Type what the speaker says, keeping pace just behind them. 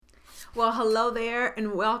Well, hello there,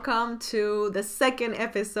 and welcome to the second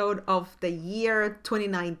episode of the year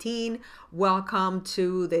 2019. Welcome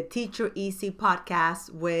to the Teacher Easy podcast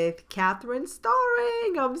with Catherine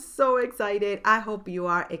Starring. I'm so excited. I hope you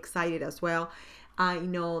are excited as well. I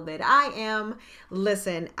know that I am.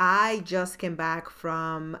 Listen, I just came back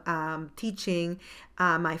from teaching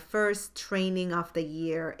my first training of the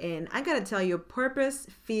year, and I gotta tell you, purpose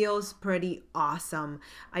feels pretty awesome.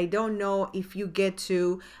 I don't know if you get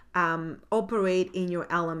to operate in your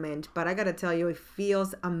element, but I gotta tell you, it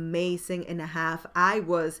feels amazing and a half. I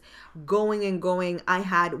was going and going. I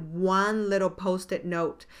had one little post-it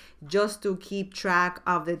note just to keep track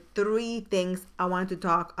of the three things I wanted to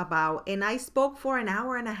talk about, and I spoke for an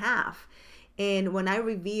hour and a half. And when I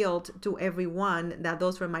revealed to everyone that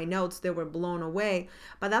those were my notes, they were blown away.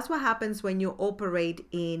 But that's what happens when you operate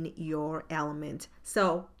in your element.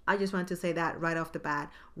 So I just want to say that right off the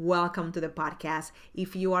bat. Welcome to the podcast.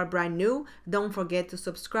 If you are brand new, don't forget to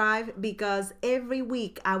subscribe, because every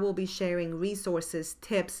week I will be sharing resources,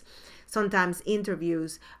 tips, sometimes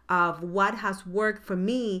interviews of what has worked for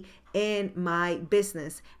me in my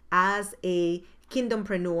business as a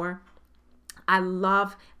kingdompreneur. I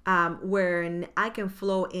love where I can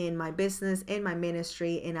flow in my business and my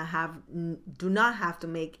ministry, and do not have to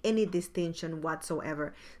make any distinction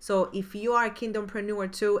whatsoever. So if you are a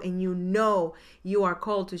kingdompreneur too, and you know you are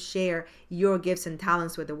called to share your gifts and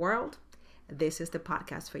talents with the world, this is the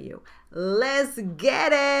podcast for you. Let's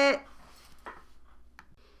get it.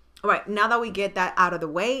 All right, now that we get that out of the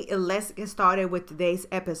way, let's get started with today's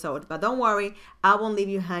episode. But don't worry, I won't leave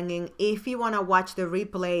you hanging. If you want to watch the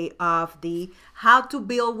replay of the How to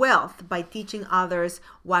Build Wealth by Teaching Others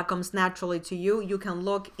What Comes Naturally to You, you can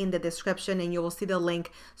look in the description and you will see the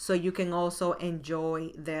link so you can also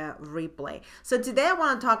enjoy the replay. So today I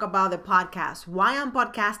want to talk about the podcast, why I'm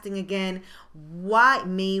podcasting again, why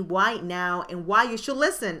me, why now, and why you should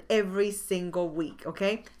listen every single week,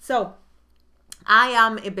 okay? So I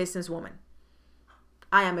am a businesswoman.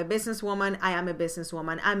 I am a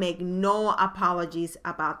businesswoman. I make no apologies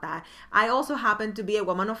about that. I also happen to be a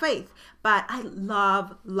woman of faith, but I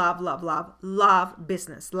love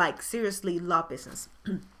business. Like, seriously, love business.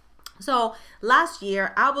 So last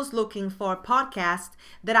year, I was looking for a podcast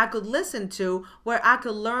that I could listen to where I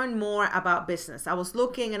could learn more about business. I was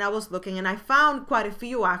looking and I found quite a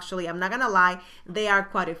few, actually. I'm not going to lie, they are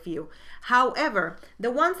quite a few. However, the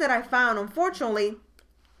ones that I found, unfortunately,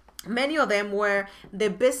 many of them where the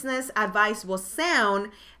business advice was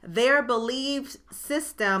sound, their belief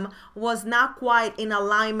system was not quite in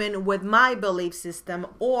alignment with my belief system,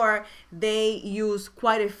 or they use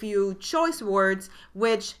quite a few choice words,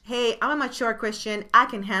 which, hey, I'm a mature Christian, I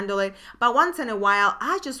can handle it. But once in a while,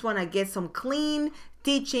 I just want to get some clean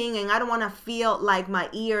teaching, and I don't want to feel like my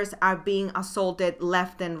ears are being assaulted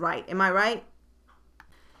left and right. Am I right?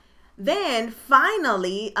 Then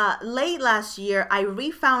finally, late last year, I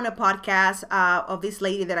refound a podcast of this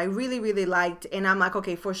lady that I really liked. And I'm like,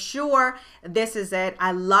 okay, for sure, this is it.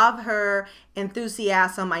 I love her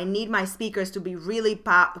enthusiasm. I need my speakers to be really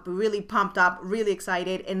pumped up, really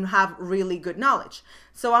excited, and have really good knowledge.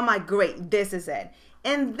 So I'm like, great, this is it.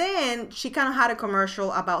 And then she kind of had a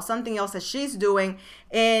commercial about something else that she's doing.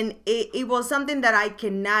 And it was something that I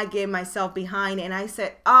cannot get myself behind. And I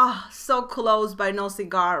said, so close but no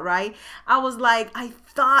cigar, right? I was like, I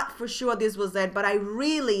thought for sure this was it, but I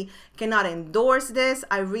really cannot endorse this.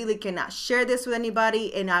 I really cannot share this with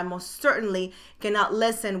anybody. And I most certainly cannot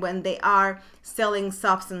listen when they are selling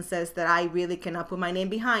substances that I really cannot put my name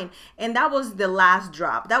behind. And that was the last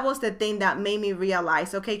drop. That was the thing that made me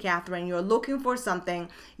realize, okay, Catherine, you're looking for something.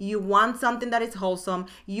 You want something that is wholesome.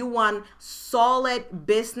 You want solid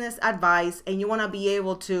business advice, and you want to be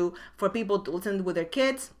able to, for people to listen with their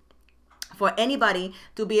kids, for anybody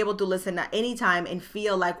to be able to listen at any time and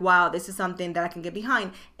feel like, wow, this is something that I can get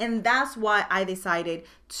behind. And that's why I decided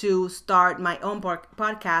to start my own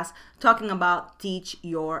podcast talking about Teach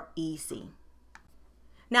Your Easy.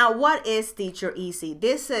 Now, what is Teacher Easy?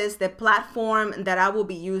 This is the platform that I will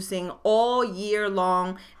be using all year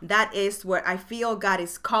long. That is where I feel God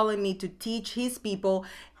is calling me to teach His people.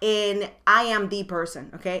 And I am the person,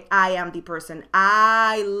 okay? I am the person.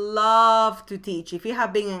 I love to teach. If you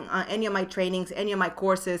have been in any of my trainings, any of my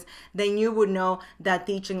courses, then you would know that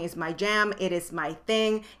teaching is my jam. It is my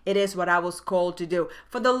thing. It is what I was called to do.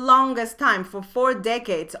 For the longest time, for 4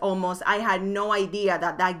 decades almost, I had no idea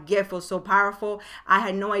that gift was so powerful. I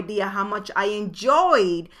had no idea how much I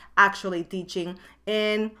enjoyed actually teaching.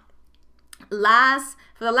 And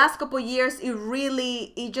for the last couple of years,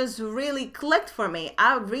 it just really clicked for me.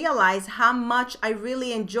 I realized how much I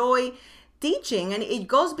really enjoy teaching, and it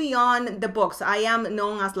goes beyond the books. I am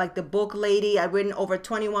known as like the book lady. I've written over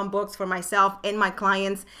 21 books for myself and my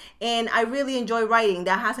clients, and I really enjoy writing.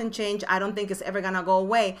 That hasn't changed. I don't think it's ever gonna go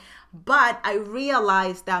away. But I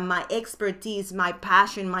realized that my expertise, my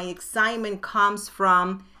passion, my excitement comes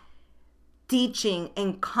from teaching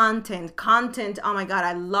and content. Oh my God,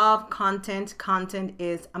 I love content. Content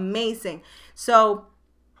is amazing. So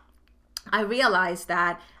I realized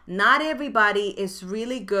that not everybody is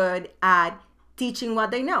really good at teaching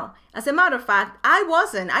what they know. As a matter of fact, I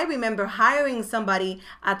wasn't. I remember hiring somebody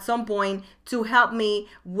at some point to help me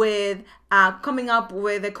with coming up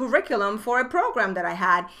with a curriculum for a program that I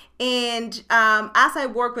had. And as I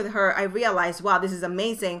worked with her, I realized, wow, this is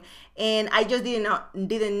amazing. And I just did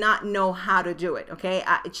not know how to do it. Okay,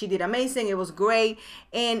 she did amazing. It was great.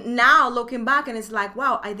 And now looking back, and it's like,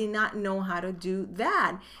 wow, I did not know how to do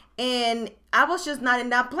that. And I was just not in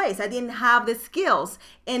that place. I didn't have the skills.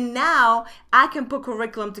 And now I can put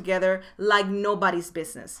curriculum together like nobody's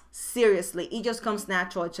business. Seriously, it just comes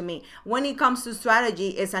natural to me. When it comes to strategy,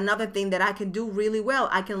 it's another thing that I can do really well.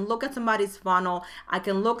 I can look at somebody's funnel. I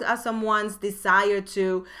can look at someone's desire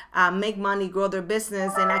to make money, grow their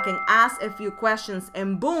business, and I can ask a few questions,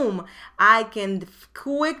 and boom, I can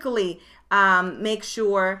quickly make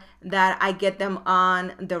sure that I get them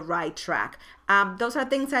on the right track. Those are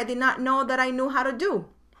things I did not know that I knew how to do.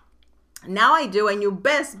 Now I do, and you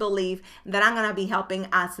best believe that I'm going to be helping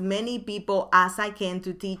as many people as I can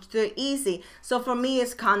to teach the easy. So for me,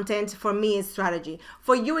 it's content. For me, it's strategy.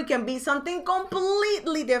 For you, it can be something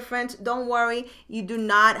completely different. Don't worry. You do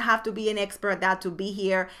not have to be an expert at that to be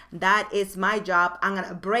here. That is my job. I'm going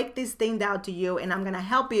to break this thing down to you, and I'm going to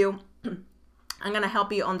help you. I'm going to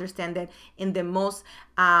help you understand it in the most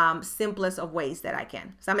simplest of ways that I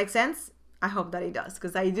can. Does that make sense? I hope that it does,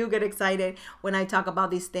 because I do get excited when I talk about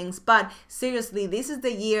these things. But seriously, this is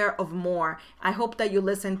the year of more. I hope that you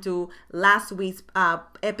listened to last week's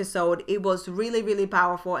episode. It was really, really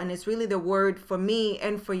powerful. And it's really the word for me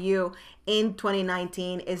and for you in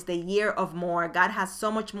 2019 is the year of more. God has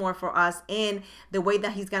so much more for us, and the way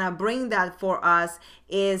that he's going to bring that for us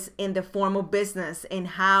is in the form of business, and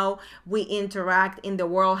how we interact in the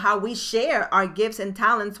world, how we share our gifts and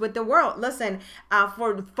talents with the world. Listen,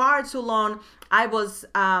 for far too long, I was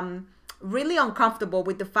really uncomfortable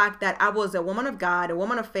with the fact that I was a woman of God, a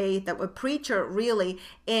woman of faith, a preacher really,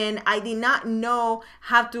 and I did not know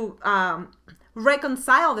how to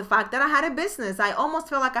reconcile the fact that I had a business. I almost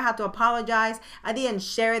felt like I had to apologize. I didn't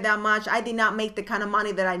share it that much. I did not make the kind of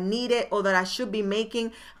money that I needed or that I should be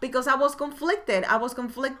making, because I was conflicted. I was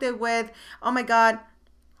conflicted with, oh my God,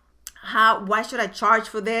 why should I charge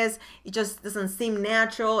for this? It just doesn't seem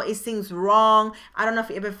natural. It seems wrong. I don't know if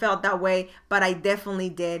you ever felt that way, but I definitely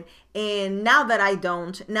did. And now that I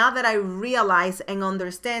don't, now that I realize and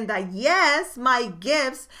understand that, yes, my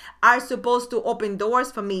gifts are supposed to open doors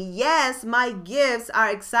for me. Yes, my gifts are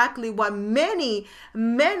exactly what many,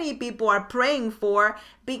 many people are praying for,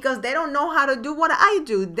 because they don't know how to do what I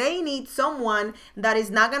do. They need someone that is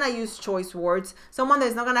not going to use choice words, someone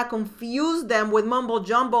that's not going to confuse them with mumble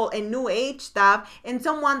jumble and new age stuff, and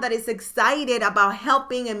someone that is excited about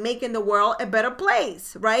helping and making the world a better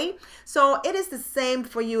place, right? So it is the same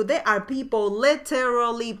for you. There are people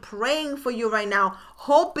literally praying for you right now,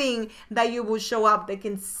 hoping that you will show up. They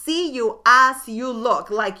can see you as you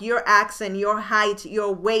look, like your accent, your height,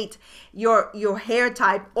 your weight, your hair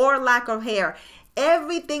type or lack of hair.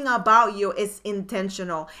 Everything about you is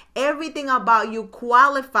intentional. Everything about you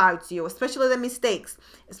qualifies you, especially the mistakes,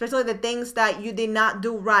 especially the things that you did not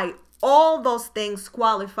do right. All those things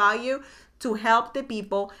qualify you to help the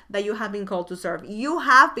people that you have been called to serve. You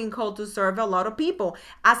have been called to serve a lot of people.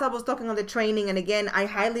 As I was talking on the training, and again, I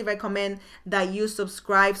highly recommend that you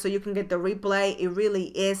subscribe so you can get the replay. It really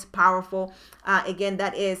is powerful. Again,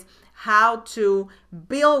 that is how to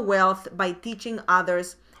build wealth by teaching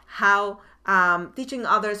others teaching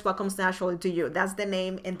others what comes naturally to you. That's the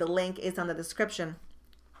name, and the link is on the description.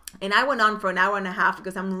 And I went on for an hour and a half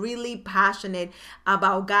because I'm really passionate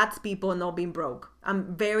about God's people not being broke.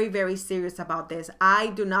 I'm very, very serious about this. I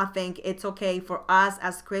do not think it's okay for us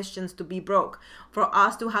as Christians to be broke, for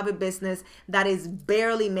us to have a business that is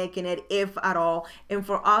barely making it, if at all, and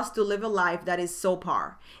for us to live a life that is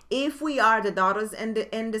subpar. If we are the daughters and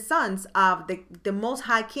the sons of the Most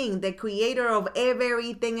High King, the creator of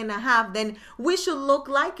everything and a half, then we should look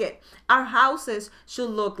like it. Our houses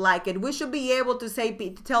should look like it. We should be able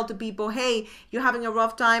to tell to people, hey, you're having a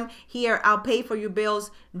rough time. Here, I'll pay for your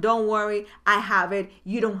bills. Don't worry, I have it.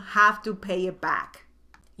 You don't have to pay it back.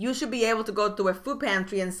 You should be able to go to a food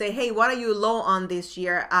pantry and say, hey, what are you low on this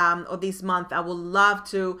year or this month? I would love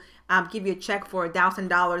to give you a check for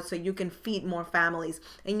 $1,000 so you can feed more families,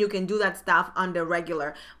 and you can do that stuff under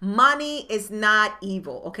regular. Money is not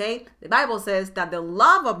evil, okay? The Bible says that the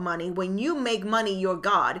love of money, when you make money your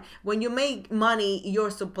God, when you make money your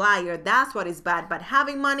supplier, that's what is bad. But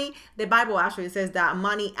having money, the Bible actually says that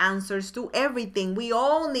money answers to everything. We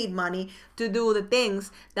all need money to do the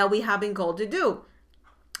things that we have been called to do.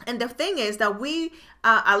 And the thing is that we,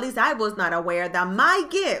 at least I was not aware that my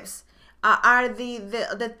gifts are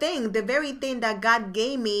the very thing that God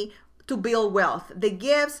gave me to build wealth. The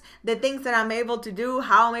gifts, the things that I'm able to do,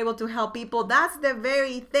 how I'm able to help people, that's the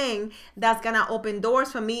very thing that's gonna open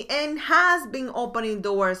doors for me and has been opening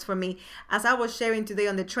doors for me. As I was sharing today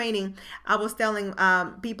on the training, I was telling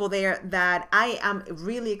people there that I am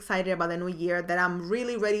really excited about the new year, that I'm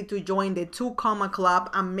really ready to join the 2 Comma Club.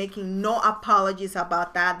 I'm making no apologies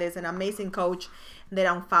about that. There's an amazing coach that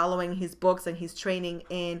I'm following his books and his training,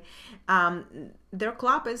 and their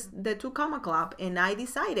club is the 2 Comma Club, and I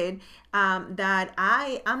decided that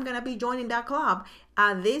I am gonna be joining that club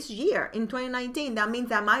this year in 2019. That means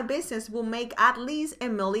that my business will make at least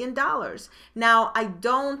 $1 million. Now, I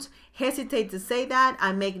don't hesitate to say that.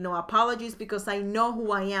 I make no apologies because I know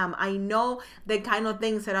who I am. I know the kind of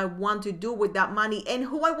things that I want to do with that money and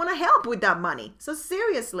who I want to help with that money. So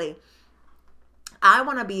seriously, I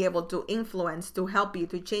want to be able to influence, to help you,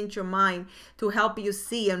 to change your mind, to help you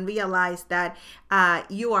see and realize that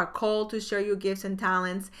you are called to share your gifts and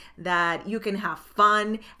talents, that you can have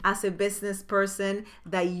fun as a business person,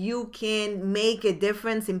 that you can make a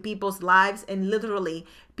difference in people's lives, and literally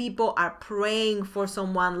people are praying for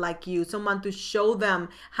someone like you, someone to show them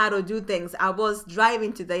how to do things. I was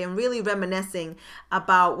driving today and really reminiscing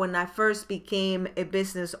about when I first became a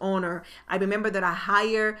business owner. I remember that I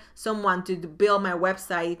hired someone to build my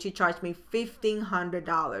website. She charged me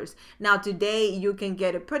 $1,500. Now today you can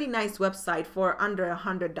get a pretty nice website for under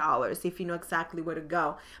 $100 if you know exactly where to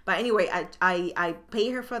go. But anyway, I pay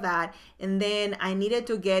her for that, and then I needed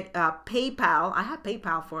to get PayPal. I had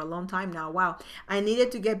PayPal for a long time now. Wow. I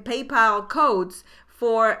needed to get PayPal codes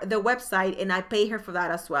for the website, and I pay her for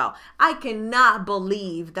that as well. I cannot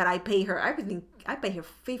believe that I pay her everything. I pay her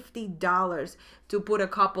 $50 to put a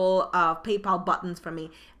couple of PayPal buttons for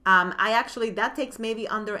me. That takes maybe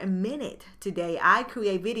under a minute today. I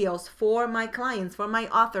create videos for my clients, for my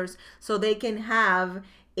authors, so they can have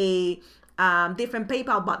a different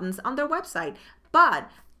PayPal buttons on their website. But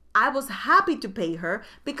I was happy to pay her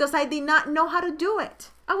because I did not know how to do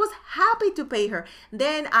it. I was happy to pay her.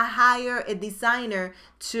 Then I hired another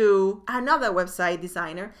website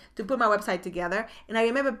designer to put my website together. And I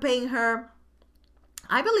remember paying her,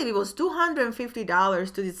 I believe it was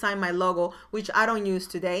 $250 to design my logo, which I don't use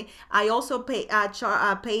today. I also pay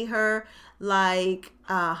her like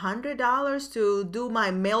 $100 to do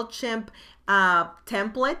my MailChimp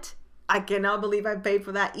template. I cannot believe I paid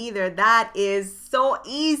for that either. That is so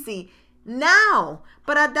easy now.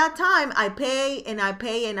 But at that time, I pay and I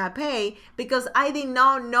pay and I pay because I did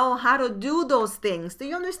not know how to do those things. Do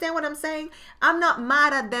you understand what I'm saying? I'm not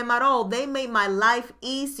mad at them at all. They made my life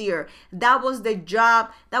easier. That was the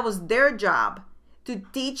job. That was their job, to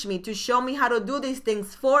teach me, to show me how to do these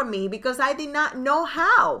things for me, because I did not know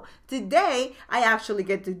how. Today, I actually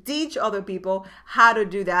get to teach other people how to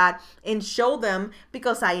do that and show them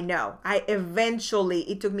because I know.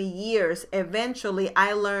 It took me years. Eventually,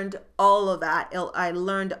 I learned all of that. I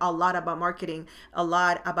learned a lot about marketing, a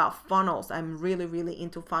lot about funnels. I'm really, really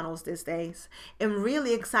into funnels these days. I'm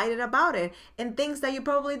really excited about it, and things that you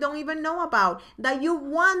probably don't even know about that you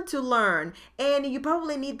want to learn, and you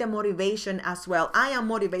probably need the motivation as well. I am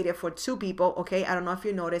motivated for 2 people, okay? I don't know if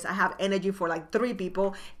you noticed. I have energy for like 3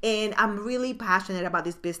 people, and I'm really passionate about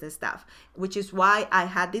this business stuff, which is why I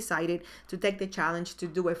had decided to take the challenge to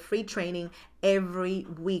do a free training every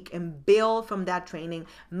week and build from that training,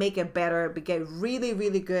 make it better, get really,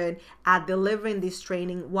 really good at delivering this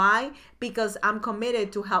training. Why? Because I'm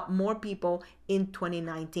committed to help more people in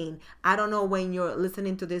 2019. I don't know when you're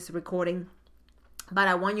listening to this recording, but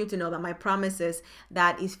I want you to know that my promise is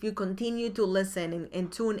that if you continue to listen and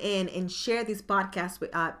tune in and share this podcast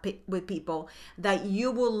with people, that you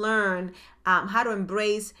will learn how to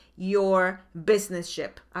embrace your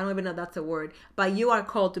businessship. I don't even know if that's a word, but you are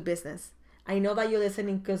called to business. I know that you're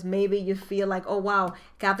listening because maybe you feel like, oh, wow,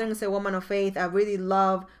 Catherine is a woman of faith. I really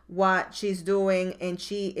love what she's doing, and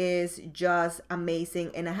she is just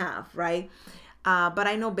amazing and a half, right? But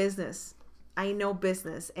I know business. And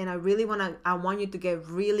I want you to get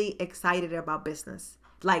really excited about business.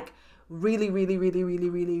 Like really, really, really, really,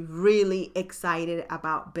 really, really excited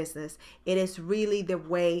about business. It is really the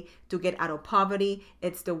way to get out of poverty.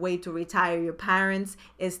 It's the way to retire your parents.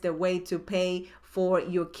 It's the way to pay for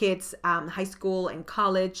your kids' high school and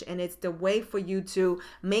college, and it's the way for you to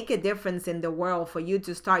make a difference in the world, for you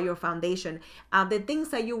to start your foundation. The things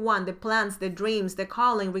that you want, the plans, the dreams, the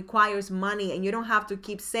calling requires money, and you don't have to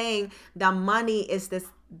keep saying that money is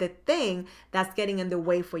the thing that's getting in the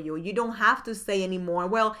way for you. You don't have to say anymore,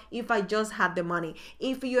 well, if I just had the money.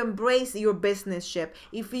 If you embrace your business ship,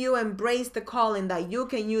 if you embrace the calling that you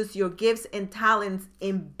can use your gifts and talents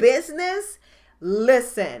in business,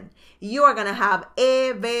 listen, you are going to have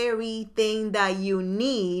everything that you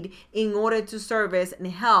need in order to service and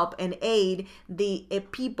help and aid the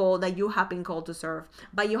people that you have been called to serve.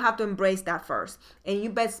 But you have to embrace that first. And you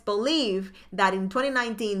best believe that in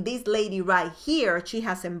 2019, this lady right here, she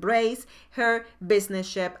has embraced her business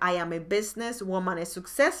ship. I am a businesswoman, a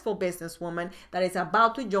successful businesswoman that is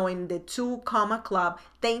about to join the 2 Comma Club.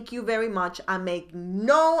 Thank you very much. I make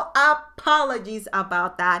no apologies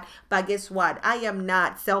about that. But guess what? I am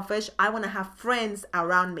not selfish. I want to have friends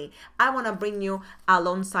around me. I want to bring you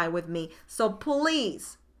alongside with me. So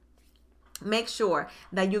please make sure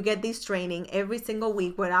that you get this training every single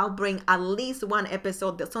week, where I'll bring at least one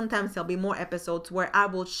episode. Sometimes there'll be more episodes where I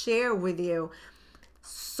will share with you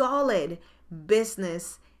solid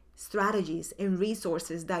business strategies and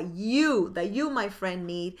resources that you, my friend,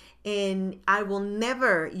 need. And I will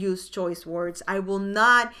never use choice words. I will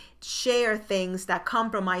not share things that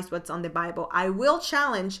compromise what's on the Bible. I will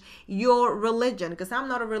challenge your religion, because I'm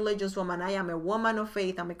not a religious woman. I am a woman of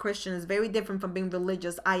faith. I'm a Christian. It's very different from being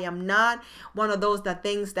religious. I am not one of those that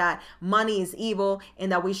thinks that money is evil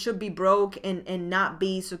and that we should be broke and not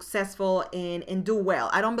be successful and do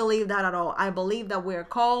well. I don't believe that at all. I believe that we're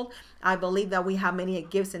called. I believe that we have many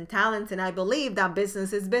gifts and talents, and I believe that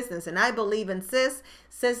business is business. And I believe in sis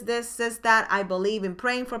this, sis that. I believe in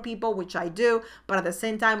praying for people, which I do. But at the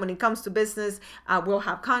same time, when it comes to business, we'll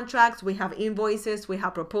have contracts, we have invoices, we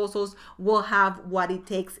have proposals, we'll have what it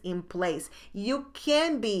takes in place. You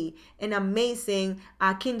can be an amazing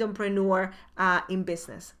kingdompreneur in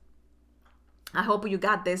business. I hope you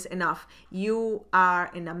got this enough. You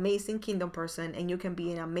are an amazing kingdom person, and you can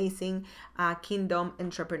be an amazing kingdom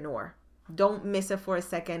entrepreneur. Don't miss it for a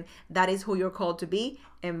second. That is who you're called to be.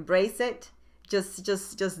 Embrace it. Just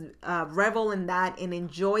revel in that and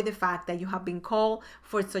enjoy the fact that you have been called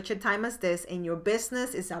for such a time as this, and your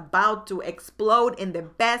business is about to explode in the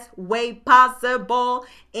best way possible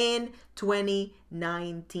in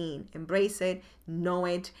 2019. Embrace it, know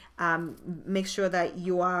it. Make sure that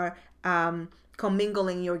you are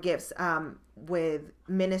commingling your gifts with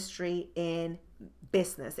ministry and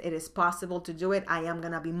business. It is possible to do it. I am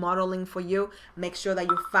going to be modeling for you. Make sure that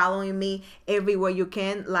you're following me everywhere you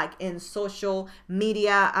can, like in social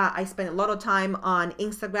media. I spend a lot of time on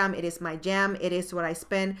Instagram. It is my jam. It is where I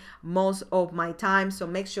spend most of my time. So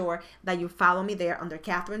make sure that you follow me there under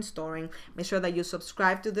Catherine Storing. Make sure that you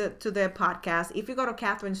subscribe to the podcast. If you go to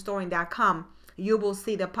catherinestoring.com, you will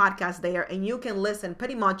see the podcast there, and you can listen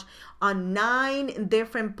pretty much on 9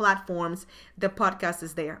 different platforms. The podcast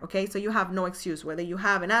is there. Okay. So you have no excuse, whether you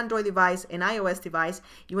have an Android device, an iOS device,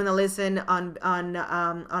 you want to listen on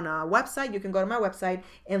a website, you can go to my website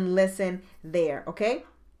and listen there. Okay.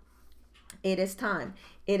 It is time.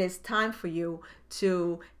 It is time for you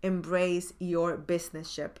to embrace your business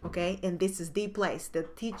ship, okay? And this is the place. The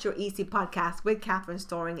Teach Your Easy podcast with Catherine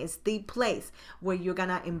Storing is the place where you're going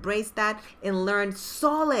to embrace that and learn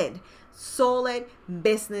solid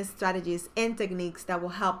business strategies and techniques that will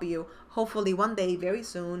help you hopefully one day, very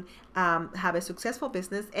soon, have a successful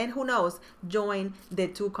business, and who knows, join the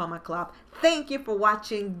 2 Comma Club. Thank you for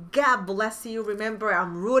watching. God bless you. Remember,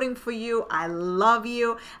 I'm rooting for you. I love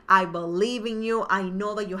you. I believe in you. I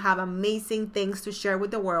know that you have amazing things to share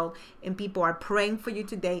with the world, and people are praying for you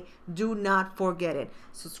today. Do not forget it.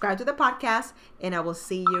 Subscribe to the podcast, and I will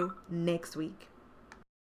see you next week.